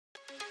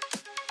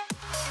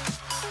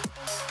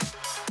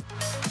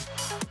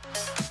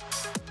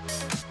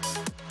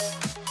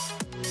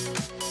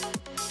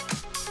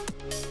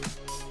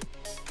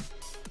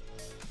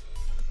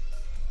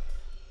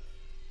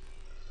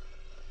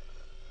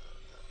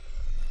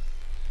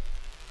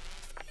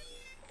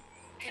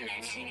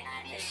Commencing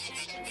Atlas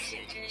System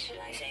Suit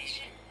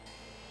Initialization.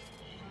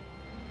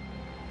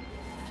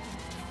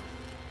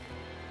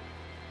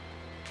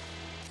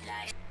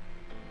 Life.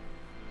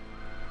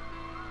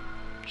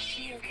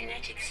 Shield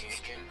Kinetic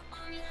System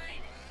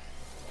online.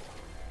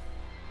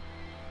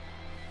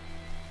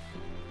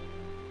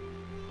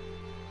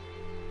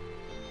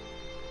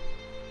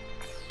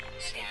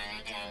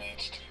 Scanner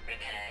damaged.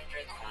 Repair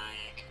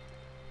required.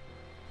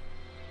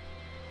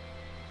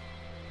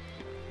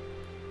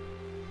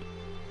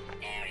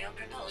 Aerial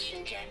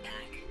propulsion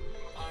jetpack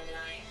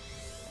online.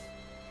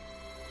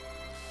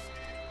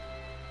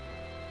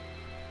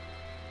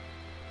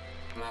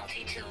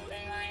 Multi-tool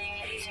and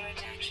mining laser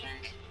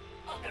attachment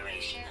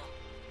operational.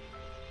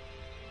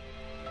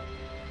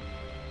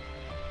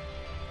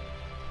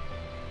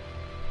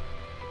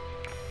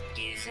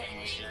 User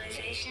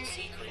initialization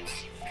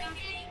sequence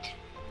complete.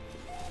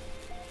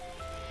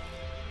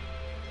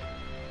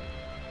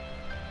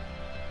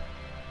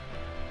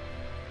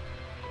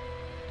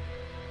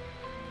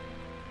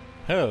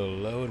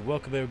 Hello and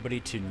welcome everybody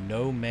to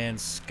No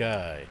Man's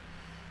Sky.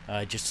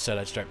 I just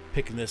decided I'd start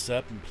picking this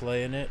up and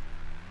playing it.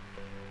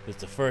 It's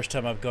the first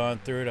time I've gone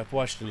through it. I've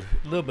watched a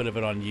little bit of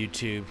it on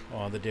YouTube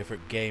on the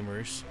different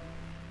gamers.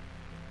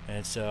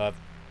 And so I've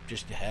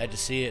just had to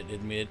see it. I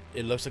mean,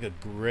 it looks like a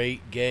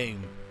great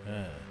game.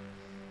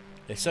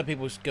 Some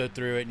people go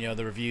through it and, you know,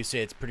 the reviews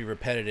say it's pretty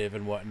repetitive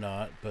and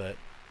whatnot, but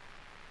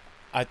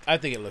I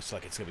think it looks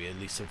like it's going to be at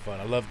least some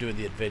fun. I love doing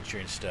the adventure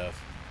and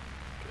stuff.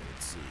 Okay,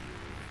 let's see.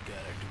 We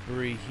got our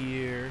debris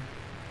here.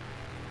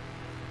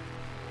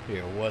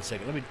 Here, 1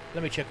 second.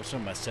 Let me check with some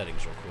of my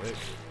settings real quick.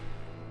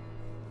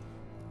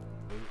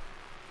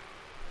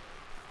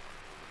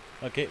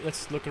 Okay,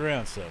 let's look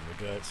around some.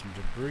 We got some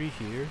debris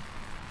here.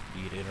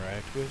 You need to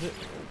interact with it.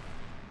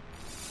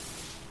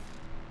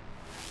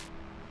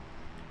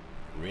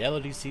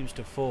 Reality seems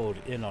to fold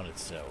in on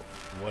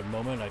itself. In one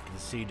moment I can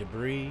see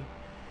debris,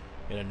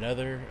 in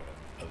another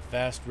a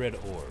vast red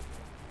orb,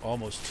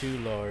 almost too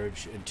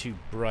large and too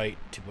bright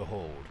to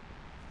behold.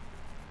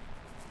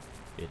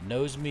 It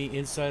knows me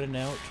inside and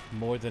out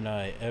more than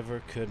I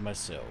ever could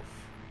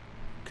myself.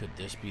 Could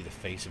this be the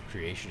face of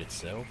creation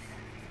itself?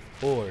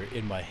 Or,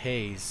 in my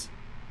haze,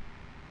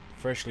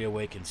 freshly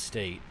awakened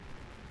state,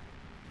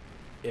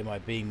 am I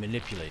being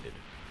manipulated?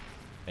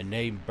 A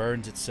name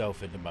burns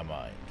itself into my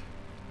mind.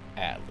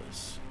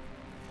 Atlas.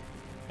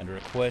 And a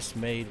request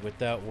made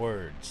without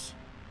words.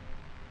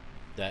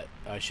 That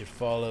I should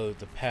follow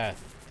the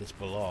path this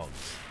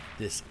belongs.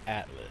 This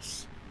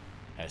Atlas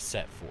has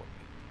set for me.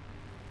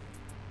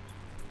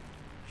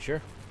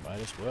 Sure, might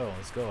as well.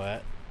 Let's go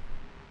at.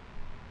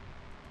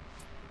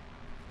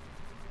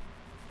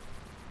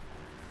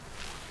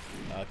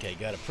 Okay,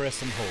 gotta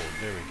press and hold.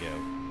 There we go.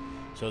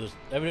 So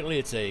evidently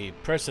it's a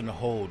press and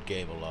hold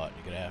game a lot.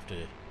 You're gonna have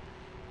to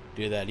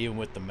do that even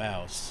with the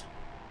mouse.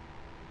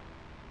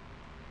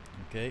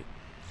 Okay.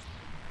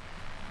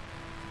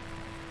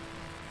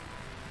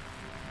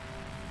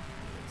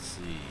 Let's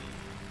see.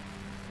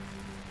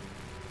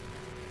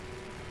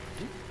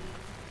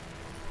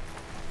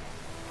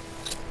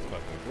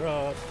 Fucking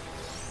drop.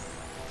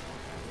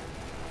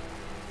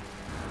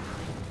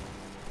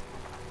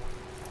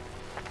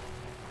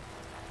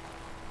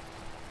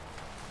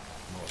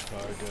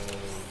 Cargo.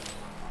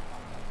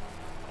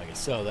 I can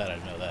sell that, I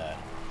know that.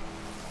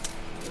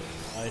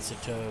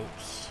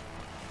 Isotopes.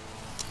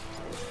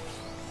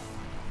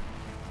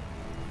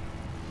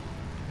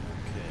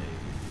 Okay.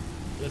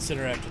 Let's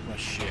interact with my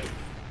ship.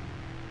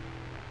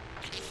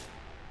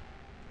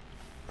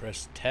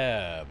 Press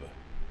tab.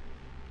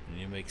 And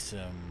you make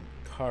some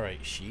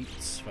carite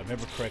sheets. If I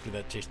remember correctly,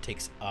 that just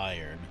takes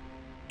iron.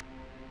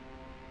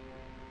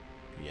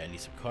 Yeah, I need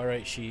some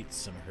carite sheets,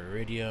 some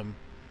iridium,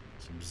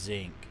 some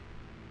zinc.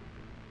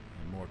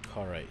 More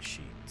carite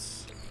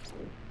sheets.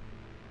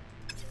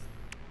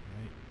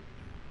 Right.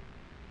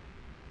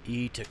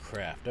 E to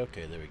craft.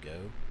 Okay, there we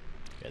go.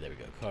 Yeah, there we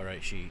go.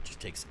 Carite sheet just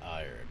takes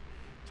iron.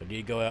 So I need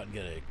to go out and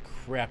get a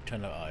crap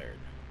ton of iron.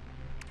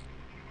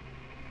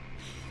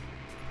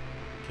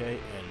 Okay,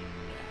 and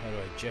how do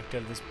I eject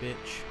out of this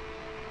bitch?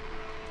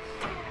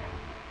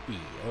 E.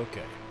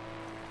 Okay.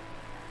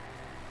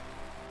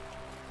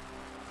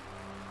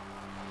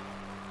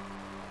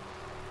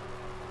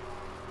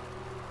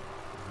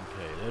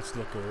 Let's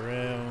look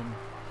around.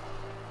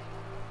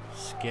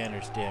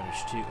 Scanner's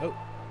damaged too. Oh!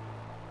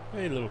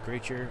 Hey, little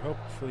creature.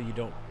 Hopefully you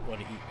don't want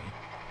to eat me.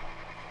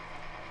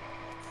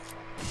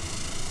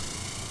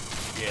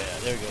 Yeah,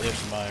 there we go. There's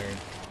some iron.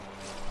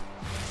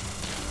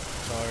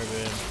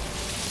 Carbon.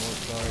 More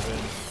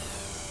carbon.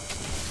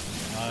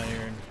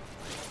 Iron.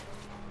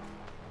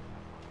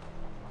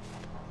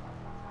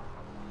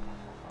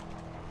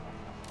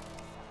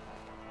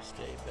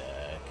 Stay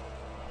back.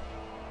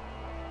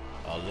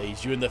 I'll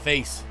laze you in the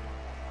face.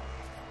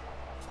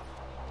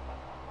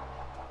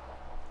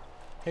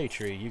 Hey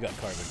tree, you got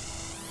carbon.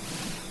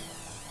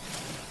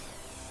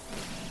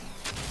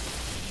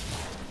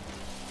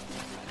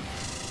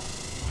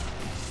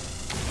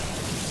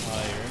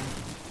 Iron.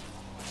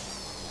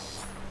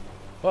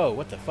 Whoa,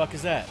 what the fuck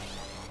is that?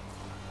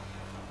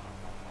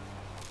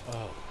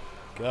 Oh,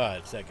 God,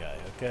 it's that guy.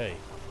 Okay.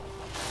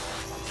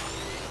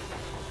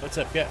 What's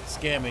up? Yeah,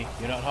 scam me.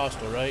 You're not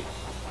hostile, right?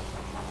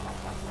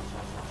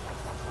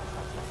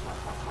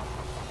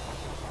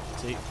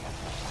 See?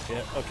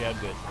 Yeah, okay, I'm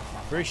good.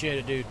 Appreciate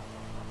it, dude.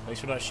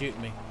 Thanks for not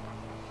shooting me.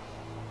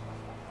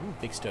 Ooh,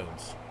 big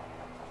stones.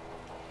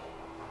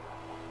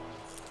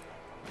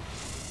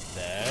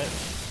 That.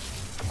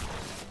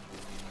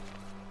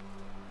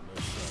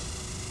 There's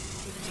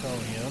some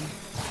plutonium.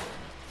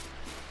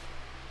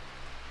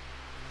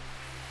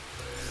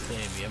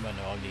 Thamium, I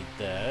know I'll need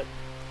that.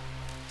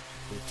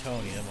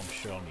 Plutonium, I'm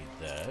sure I'll need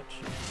that.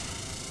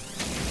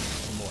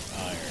 Some more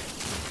iron.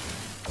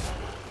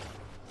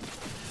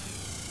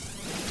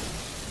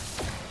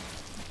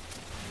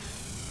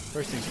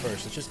 First things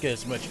first, let's just get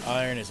as much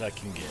iron as I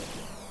can get.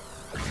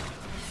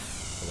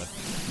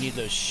 I need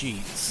those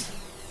sheets.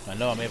 I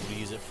know I'm able to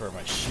use it for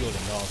my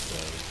shielding also.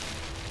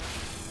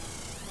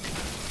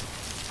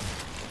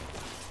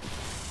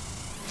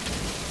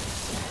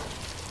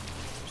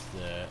 There's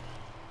that.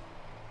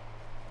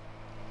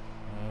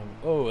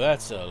 Oh,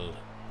 that's a...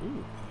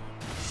 Ooh.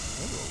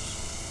 Minerals.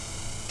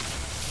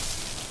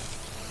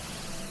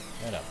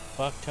 And a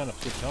fuck ton of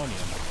plutonium.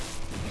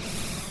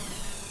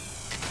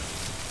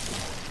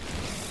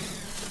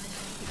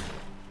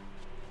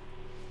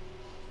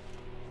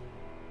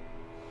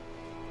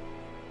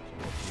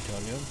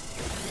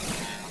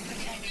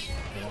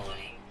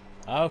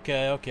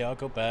 Okay, okay, I'll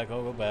go back,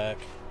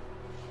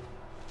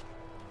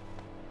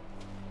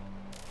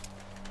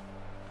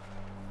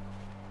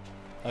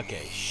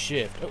 Okay,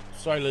 shift. Oh,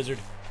 sorry, lizard.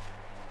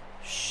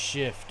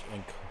 Shift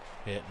and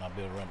hit, and I'll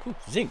be able to run. Ooh,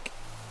 zinc.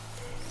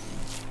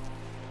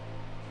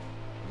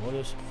 What are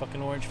those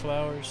fucking orange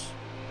flowers?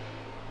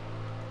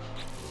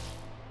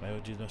 Am I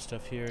able to do no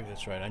stuff here?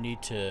 That's right, I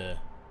need to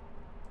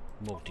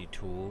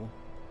multi-tool.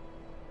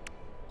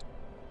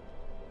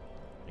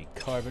 Need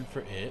carbon for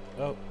it.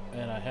 Oh,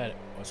 and I had it.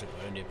 What's it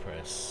called? I need to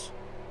press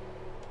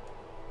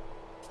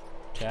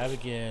tab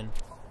again.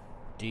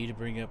 D to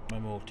bring up my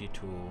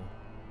multi-tool.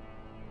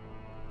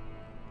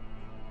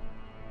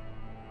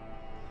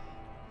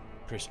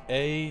 Press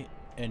A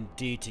and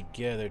D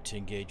together to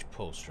engage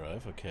pulse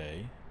drive.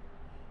 Okay.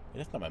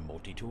 That's not my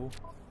multi-tool.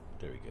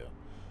 There we go.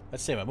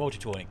 Let's say my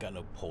multi-tool ain't got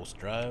no pulse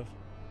drive.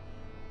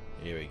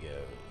 Here we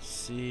go.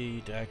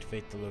 C to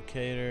activate the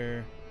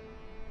locator.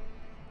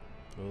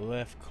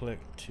 Left click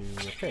to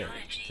repair.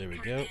 There we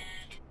go.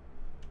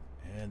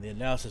 And the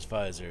analysis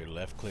visor.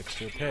 Left click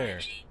to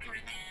repair.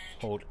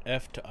 Hold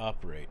F to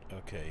operate.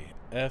 Okay.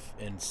 F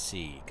and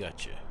C.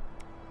 Gotcha.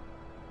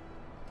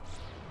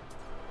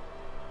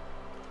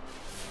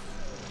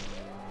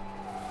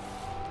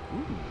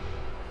 Ooh.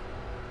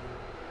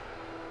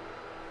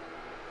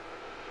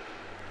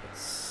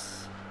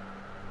 Let's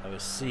have a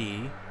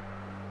C.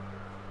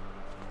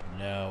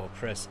 Now we'll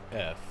press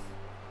F.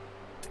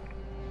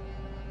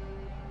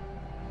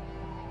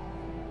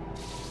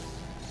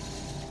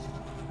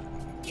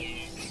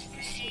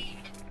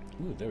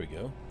 Ooh, there we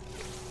go.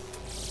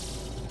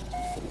 Scan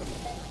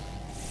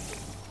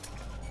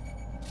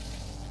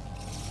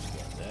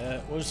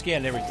that. We'll just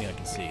scan everything I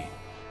can see.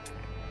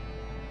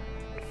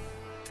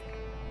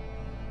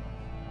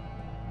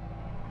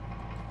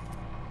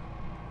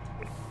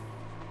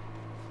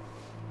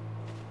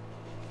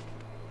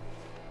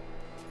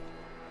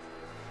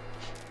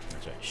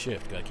 That's right,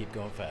 shift. Gotta keep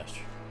going faster.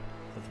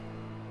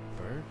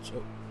 Birds?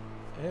 Oh,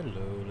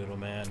 hello, little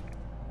man.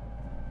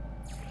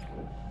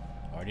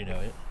 Already know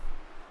it.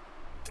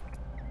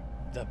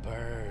 The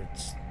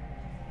birds.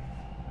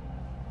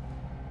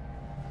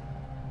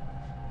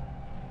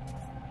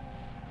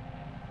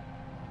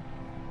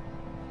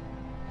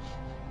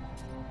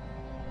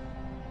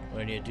 What do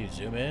I need to do?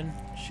 Zoom in?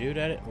 Shoot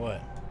at it?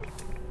 What?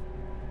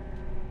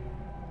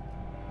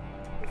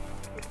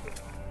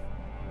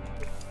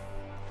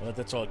 Well,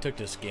 that's all it took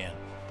to scan.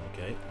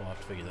 Okay, we'll have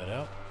to figure that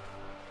out.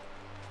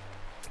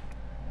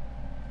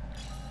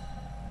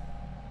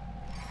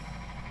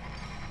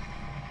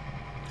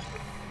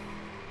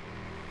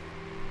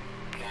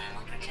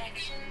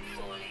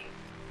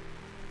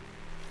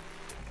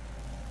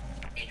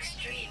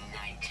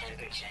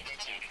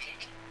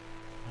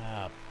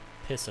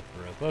 Piss up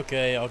rope.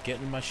 Okay, I'll get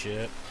in my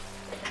ship.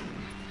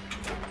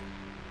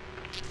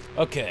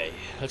 Okay,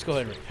 let's go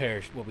ahead and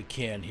repair what we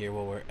can here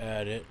while we're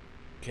at it.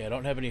 Okay, I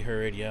don't have any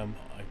iridium.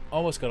 I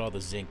almost got all the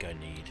zinc I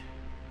need.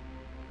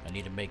 I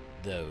need to make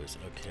those.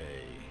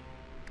 Okay.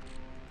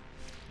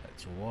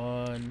 That's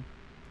one.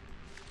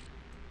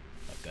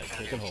 I've got to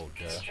take a hold,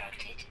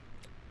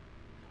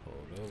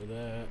 Hold over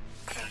that.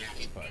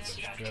 Parts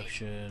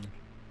construction.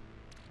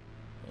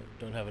 Oh,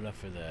 don't have enough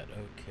for that.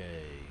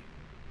 Okay.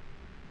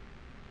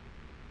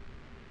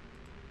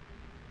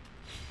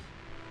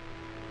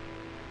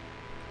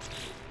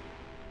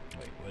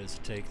 Wait, what does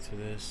it take for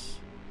this?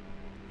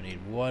 I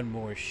need one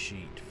more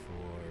sheet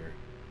for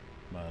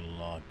my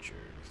launcher.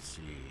 Let's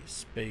see.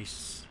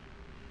 Space,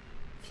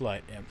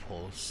 flight,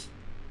 impulse.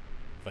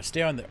 If I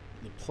stay on the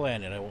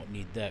planet, I won't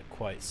need that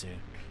quite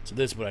soon. So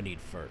this is what I need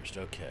first.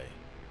 Okay.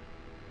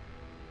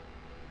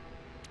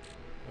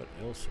 What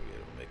else are we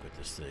able to make with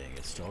this thing?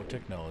 Install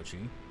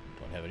technology.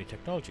 Don't have any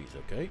technologies,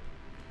 okay.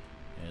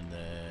 And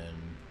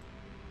then...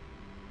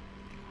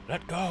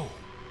 let go!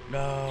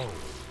 No!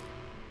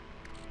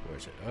 Where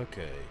is it?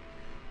 Okay.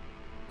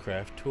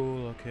 Craft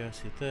tool, okay, I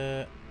see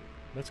that.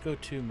 Let's go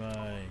to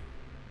my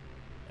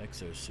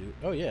exosuit.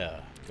 Oh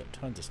yeah, got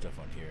tons of stuff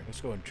on here.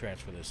 Let's go and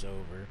transfer this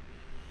over.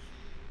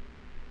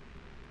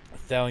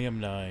 Thallium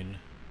 9.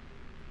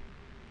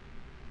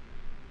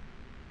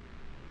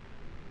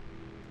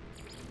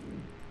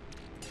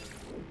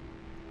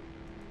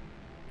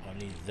 I'll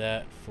need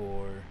that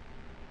for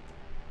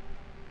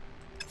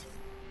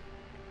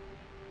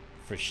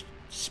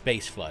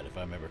space flight, if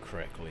I remember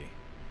correctly.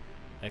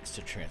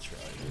 Extra transfer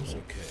items,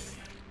 okay.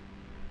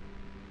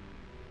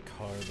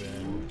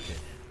 Carbon, okay.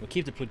 We'll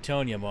keep the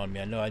plutonium on me.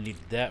 I know I need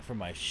that for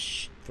my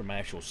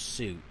actual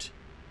suit.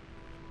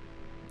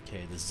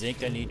 Okay, the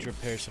zinc I need to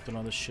repair something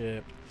on the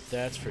ship.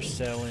 That's for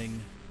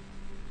selling.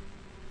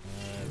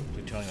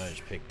 Plutonium I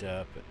just picked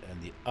up,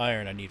 and the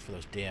iron I need for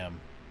those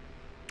damn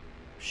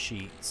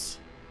sheets.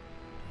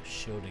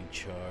 Shielding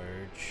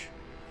charge.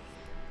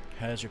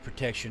 Hazard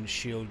protection,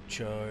 shield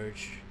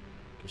charge.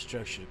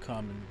 Construction of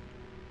common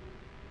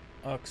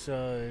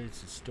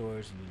oxides and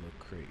stores and little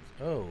crates.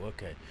 Oh,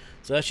 okay.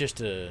 So that's just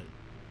to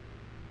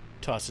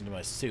toss into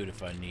my suit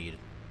if I need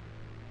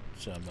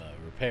some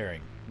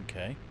repairing.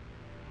 Okay.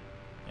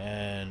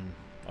 And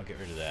I'll get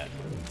rid of that.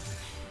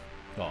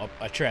 Well,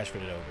 I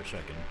transferred it over so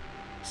I can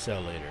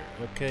sell later.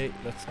 Okay,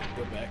 let's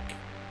go back.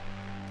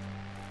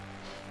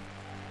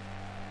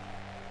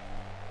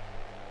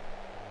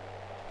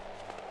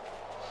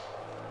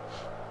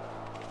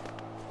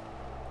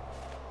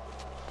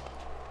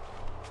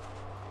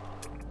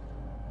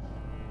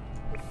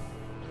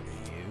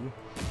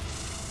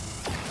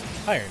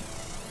 Iron.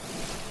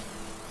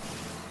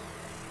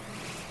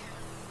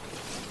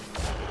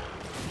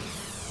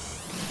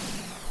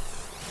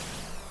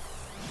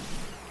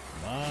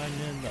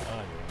 Mining the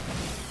iron.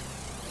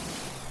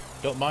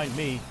 Don't mind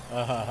me.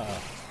 Jeez,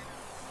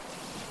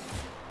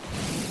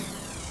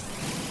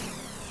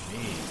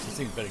 this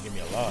thing better give me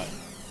a lot.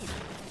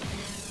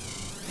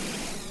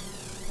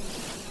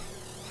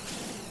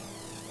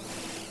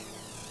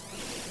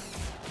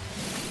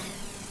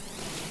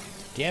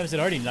 Damn, is it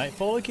already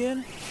nightfall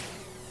again?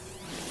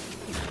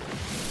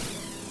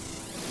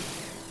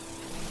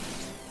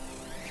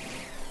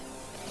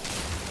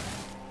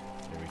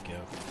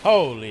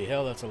 Holy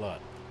hell, that's a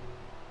lot.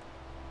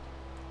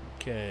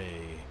 Okay.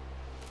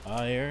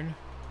 Iron.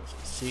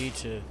 C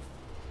to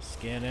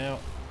scan out.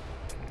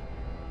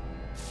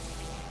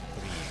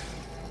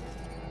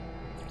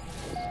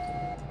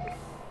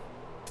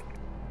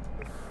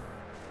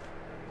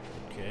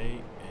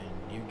 Okay,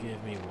 and you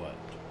give me what?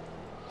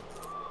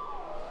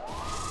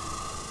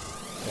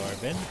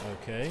 Carbon,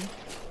 okay.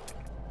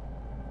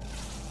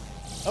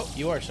 Oh,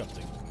 you are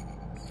something.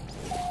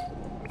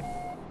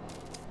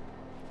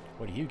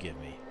 What do you give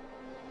me?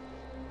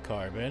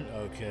 Carbon,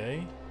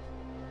 okay.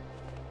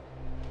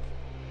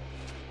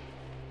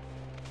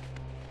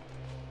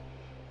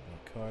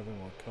 More carbon,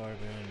 more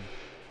carbon.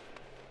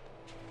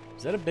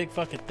 Is that a big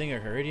fucking thing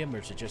of iridium, or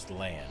is it just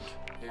land?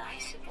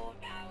 Life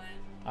support power.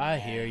 I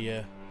hear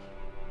ya.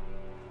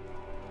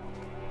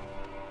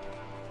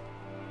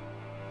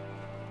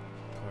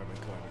 Carbon,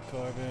 carbon,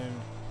 carbon.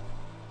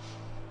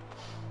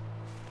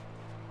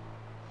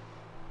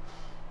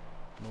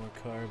 More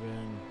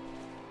carbon.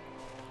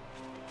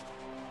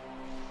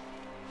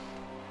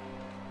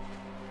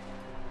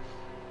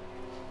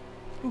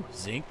 Ooh,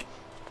 zinc.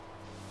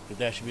 But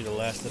that should be the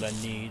last that I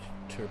need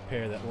to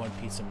repair that one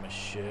piece of my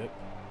ship.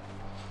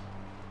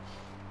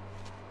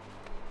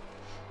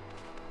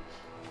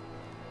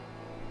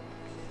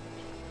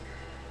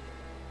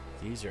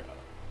 These are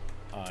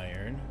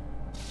iron.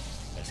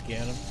 I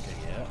scan them. Okay,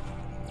 yeah.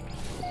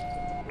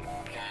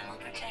 Thermal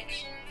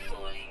protection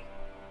falling.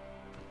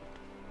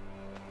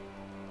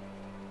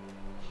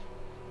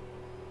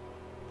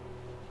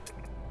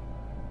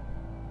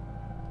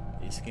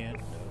 These scan?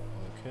 No.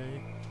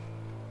 Okay.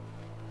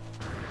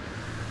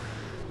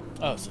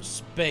 Oh, so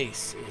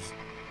space is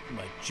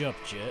my jump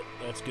jet.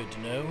 That's good to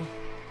know.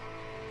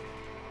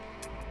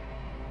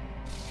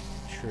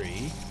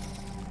 Tree.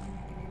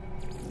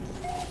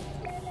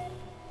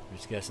 I'm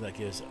just guessing that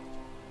gives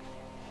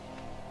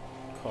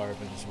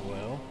carbon as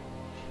well.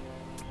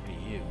 Be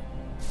you.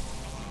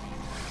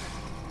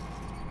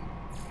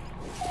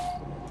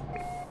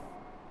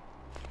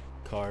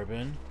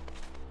 Carbon.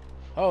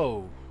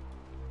 Oh!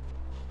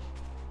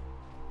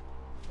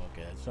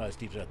 Okay, it's not as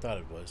deep as I thought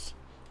it was.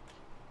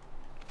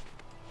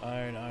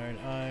 Iron, iron,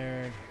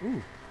 iron.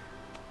 Ooh.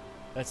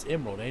 That's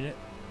emerald, ain't it?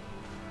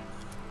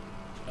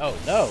 Oh,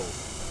 no.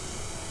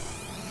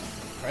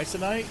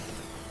 Chrysonite?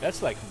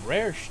 That's like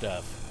rare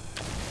stuff.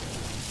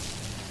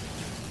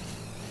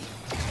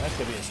 That's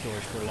gonna be in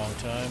storage for a long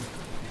time.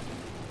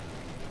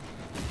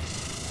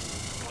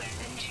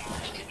 Weapon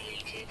charge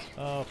depleted.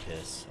 Oh,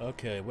 piss.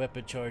 Okay,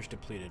 weapon charge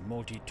depleted.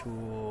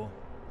 Multi-tool.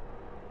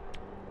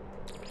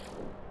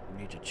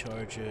 Need to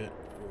charge it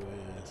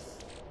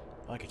with...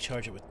 I can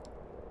charge it with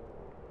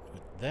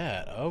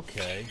that.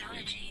 Okay.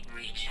 Technology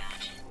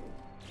recharge.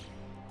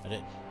 I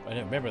didn't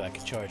remember that I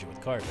could charge it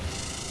with carbon.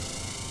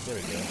 There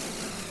we go.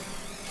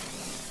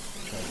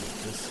 Charge it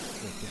with this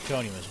with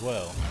plutonium as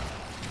well.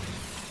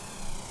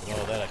 But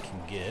all that I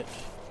can get.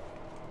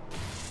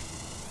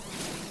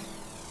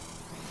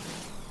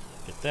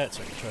 Get that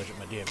so I can charge up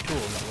my damn tool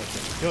and not waste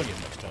my plutonium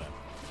next time.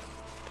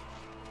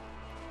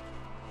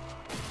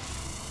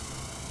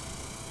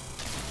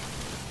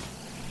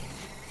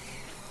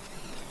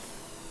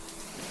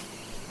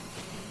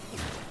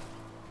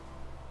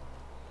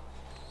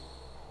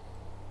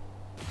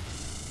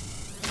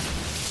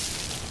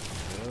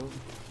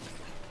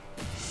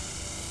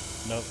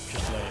 Nope,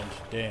 just land.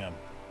 Damn.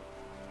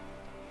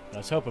 I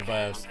was hoping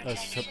by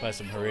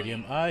some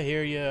iridium. I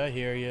hear ya. I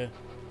hear ya.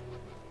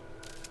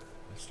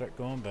 Let's start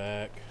going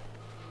back.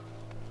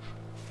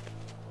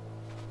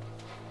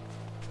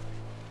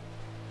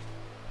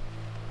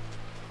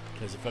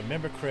 Because if I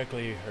remember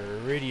correctly,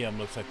 iridium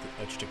looks like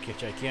a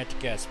gigantic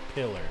gas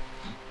pillar.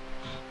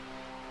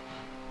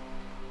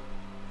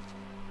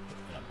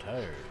 And I'm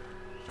tired.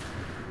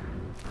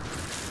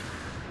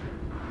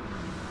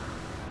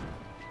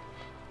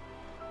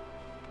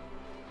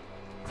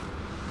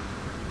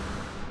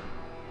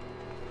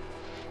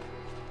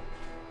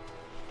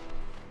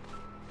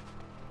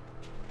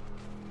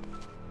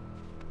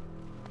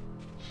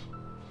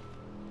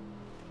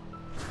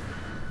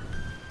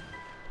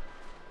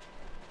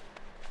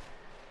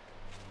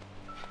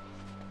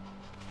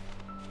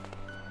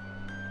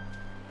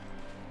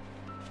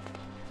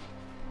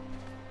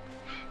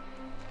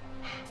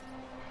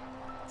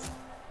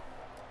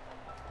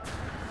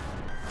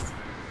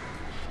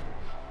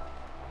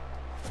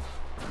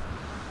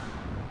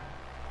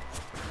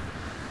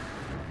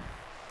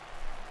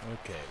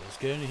 Okay, let's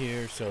get in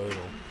here so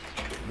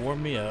it'll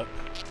warm me up.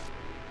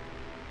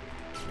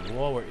 So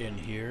while we're in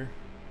here,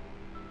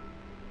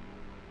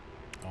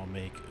 I'll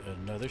make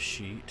another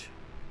sheet.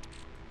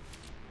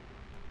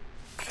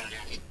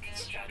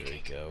 There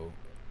we go.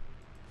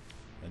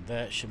 And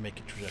that should make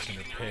it so I can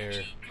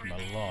repair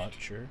my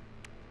launcher.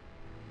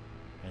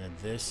 And then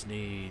this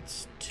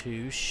needs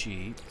 2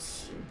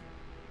 sheets.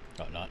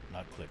 Oh, not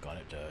click on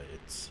it.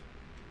 It's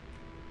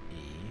E.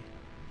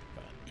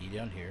 E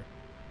down here.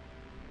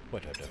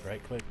 What do I do?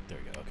 Right click? There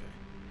we go. Okay.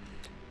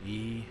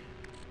 E.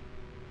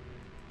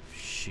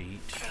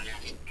 Sheet.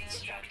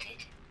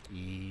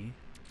 E.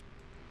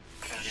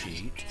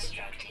 Sheet.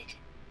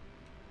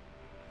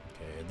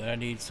 Okay, and then I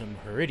need some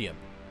iridium.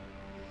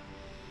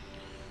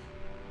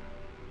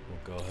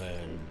 We'll go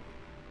ahead and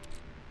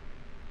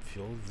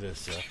fill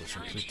this up with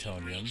some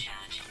plutonium.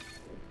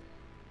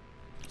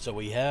 So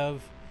we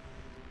have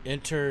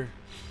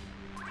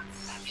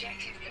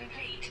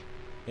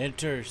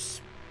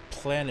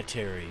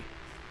interplanetary.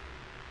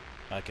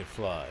 I can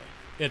fly.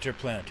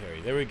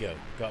 Interplanetary. There we go.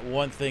 Got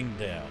one thing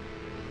down.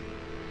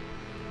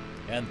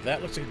 And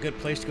that looks like a good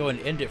place to go and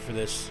end it for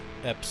this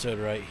episode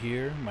right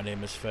here. My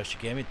name is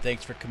PhezterGaming.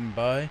 Thanks for coming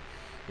by.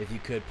 If you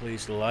could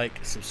please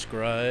like,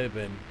 subscribe,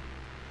 and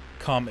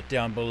comment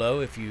down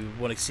below if you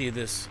want to see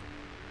this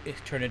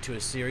turn into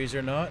a series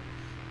or not.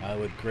 I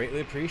would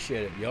greatly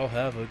appreciate it. Y'all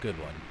have a good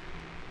one.